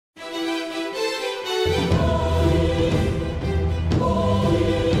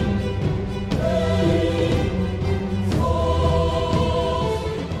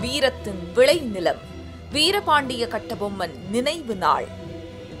வீரத்தின் விளைநிலம் வீரபாண்டிய கட்டபொம்மன் நினைவு நாள்.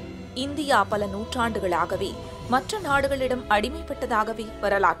 இந்தியா பல நூற்றாண்டுகளாகவே மற்ற நாடுகளிடம் அடிமைப்பட்டதாகவே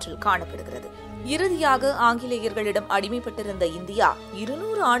வரலாற்றில் காணப்படுகிறது. இறுதியாக ஆங்கிலேயர்களிடம் அடிமைப்பட்டிருந்த இந்தியா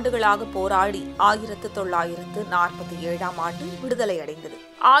 200 ஆண்டுகளாக போராடி 1947 ஆண்டு விடுதலை அடைந்தது.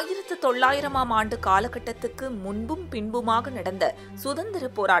 1900 ஆண்டு காலகட்டத்துக்கு முன்பும் பின்புமாக நடந்த சுதந்திர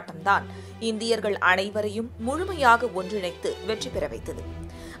போராட்டம்தான் இந்தியர்கள் அனைவரையும் முழுமையாக ஒன்றிணைத்து வெற்றி பெற வைத்தது.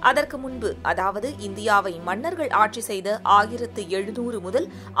 அதற்கு முன்பு, அதாவது இந்தியாவை மன்னர்கள் ஆட்சி செய்த 1700 முதல்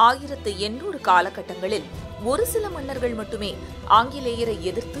 1800 காலகட்டங்களில் ஒரு சில மன்னர்கள் மட்டுமே ஆங்கிலேயரை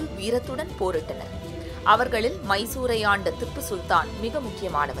எதிர்த்து வீரத்துடன் போரிட்டனர். அவர்களில் மைசூரை ஆண்ட திப்பு சுல்தான் மிக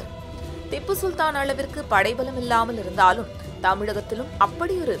முக்கியமானவர். திப்பு சுல்தான் அளவிற்கு படைபலம் இல்லாமல் இருந்தாலும் தமிழகத்திலும்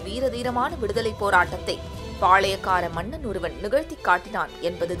அப்படியொரு வீரதீரமான விடுதலை போராட்டத்தை பாளையக்கார மன்னன் ஒருவன் நிகழ்த்தி காட்டினான்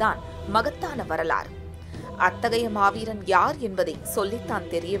என்பதுதான் மகத்தான வரலாறு. அத்தகைய மாவீரன் யார் என்பதை சொல்லித்தான்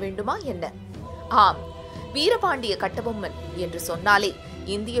தெரிய வேண்டுமா என்ன? ஆம், வீரபாண்டிய கட்டபொம்மன் என்று சொன்னாலே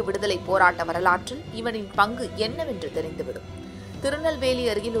இந்திய விடுதலை போராட்ட வரலாற்றில் இவனின் பங்கு என்னவென்று தெரிந்துவிடும். திருநெல்வேலி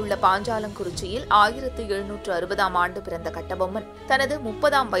அருகில் உள்ள பாஞ்சாலங்குறிச்சியில் 1760 ஆண்டு பிறந்த கட்டபொம்மன் தனது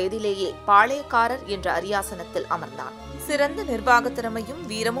 30ஆம் வயதிலேயே பாளையக்காரர் என்ற அரியாசனத்தில் அமர்ந்தான். சிறந்த நிர்வாக திறமையும்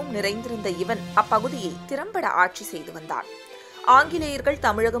வீரமும் நிறைந்திருந்த இவன் அப்பகுதியை திறம்பட ஆட்சி செய்து வந்தான். ஆங்கிலேயர்கள்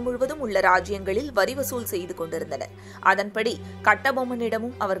தமிழகம் முழுவதும் உள்ள ராஜ்யங்களில் வரி வசூல் செய்து கொண்டிருந்தனர். அதன்படி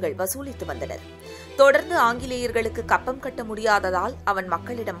கட்டபொம்மனிடமும் அவர்கள் வசூலித்து வந்தனர். தொடர்ந்து ஆங்கிலேயர்களுக்கு கப்பம் கட்ட முடியாததால் அவன்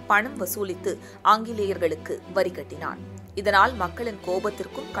மக்களிடம் பணம் வசூலித்து ஆங்கிலேயர்களுக்கு வரி கட்டினான். இதனால் மக்களின்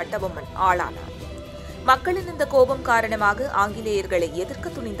கோபத்திற்கும் கட்டபொம்மன் ஆளானான். மக்களின் இந்த கோபம் காரணமாக ஆங்கிலேயர்களை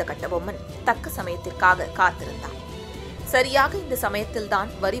எதிர்க்க துணிந்த கட்டபொம்மன் தக்க சமயத்திற்காக காத்திருந்தான். சரியாக இந்த சமயத்தில்தான்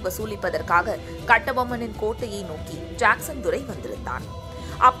வரி வசூலிப்பதற்காக கட்டபொம்மனின் கோட்டையை நோக்கி ஜாக்சன் துரை வந்திருந்தான்.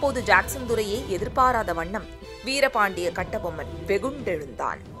 அப்போது ஜாக்சன் துரையை எதிர்பாராத வண்ணம் வீரபாண்டிய கட்டபொம்மன்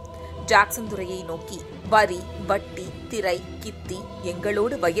வெகுண்டெழுந்தான். ஜாக்சன் துரையை நோக்கி, வரி, வட்டி, திரை, கித்தி,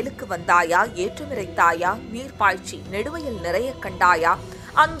 எங்களோடு வயலுக்கு வந்தாயா, ஏற்றமிரைத்தாயா, நீர் பாய்ச்சி நெடுவயல் நிறைய கண்டாயா,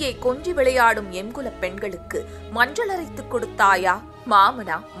 அங்கே கொஞ்சி விளையாடும் எம்குல பெண்களுக்கு மஞ்சள் அரைத்துக் கொடுத்தாயா,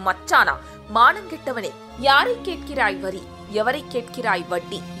 மாமனா மச்சானா, மானங்கெட்டவனே, யாரை கேட்கிறாய் வரி, எவரை கேட்கிறாய்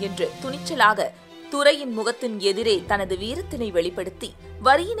வட்டி என்று துணிச்சலாக துரையின் முகத்தின் எதிரே தனது வீரத்தினை வெளிப்படுத்தி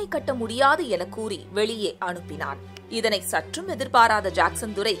வரியினை கட்ட முடியாது என கூறி வெளியே அனுப்பினான். இதனை சற்றும் எதிர்பாராத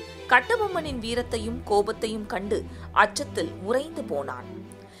ஜாக்சன் துரை கட்டபொம்மனின் வீரத்தையும் கோபத்தையும் கண்டு அச்சத்தில் உறைந்து போனான்.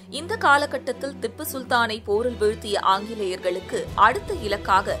 இந்த காலகட்டத்தில் திப்பு சுல்தானை போரில் வீழ்த்திய ஆங்கிலேயர்களுக்கு அடுத்த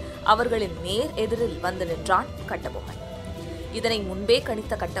இலக்காக அவர்களின் நேர் எதிரில் வந்து நின்றான் கட்டபொம்மன். இதனை முன்பே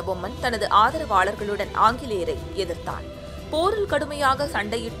கணித்த கட்டபொம்மன் தனது ஆதரவாளர்களுடன் ஆங்கிலேயரை எதிர்த்தான். போரில் கடுமையாக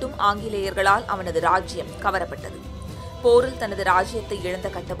சண்டையிட்டும் ஆங்கிலேயர்களால் அவனது ராஜ்யம் கவரப்பட்டது. போரில் தனது ராஜ்யத்தை இழந்த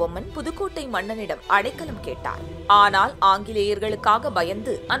கட்டபொம்மன் புதுக்கோட்டை மன்னனிடம் அடைக்கலம் கேட்டார். ஆனால் ஆங்கிலேயர்களுக்காக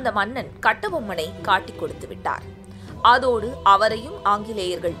பயந்து அந்த மன்னன் கட்டபொம்மனை காட்டிக் கொடுத்து விட்டார். அதோடு அவரையும்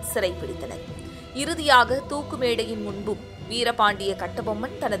ஆங்கிலேயர்கள் சிறைப்பிடித்தனர். இறுதியாக தூக்கு மேடையின் முன்பும் வீரபாண்டிய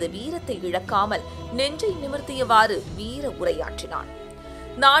கட்டபொம்மன் தனது வீரத்தை இழக்காமல் நெஞ்சை நிமிர்த்தியவாறு வீர உரையாற்றினான்.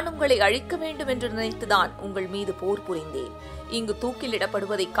 நான் உங்களை அழிக்க வேண்டும் என்று நினைத்துதான் உங்கள் மீது போர் புரிந்தேன். இங்கு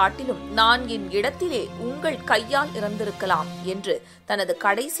தூக்கிலிடப்படுவதைக் காட்டிலும் நான் என் இடத்திலே உங்கள் கையால் இறந்திருக்கலாம் என்று தனது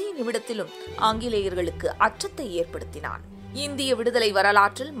கடைசி நிமிடத்திலும் ஆங்கிலேயர்களுக்கு அச்சத்தை ஏற்படுத்தினான். இந்திய விடுதலை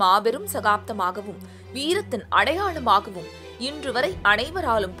வரலாற்றில் மாபெரும் சகாப்தமாகவும் வீரத்தின் அடையாளமாகவும் இன்று வரை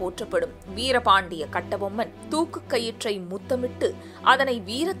அனைவராலும் போற்றப்படும் வீரபாண்டிய கட்டபொம்மன் தூக்கு கயிற்றை முத்தமிட்டு அதனை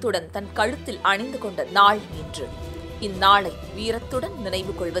வீரத்துடன் தன் கழுத்தில் அணிந்து கொண்ட நாள் இன்று. இந்நாளை வீரத்துடன்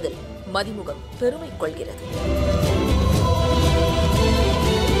நினைவு கொள்வதில் மதிமுகம் பெருமை கொள்கிறது.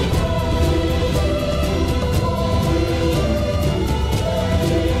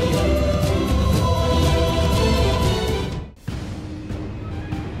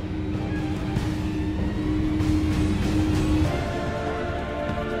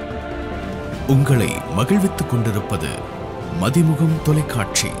 உங்களை மகிழ்வித்துக் கொண்டிருப்பது மதிமுகம்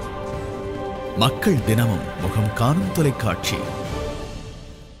தொலைக்காட்சி. மக்கள் தினமும் முகம் காணும் தொலைக்காட்சி.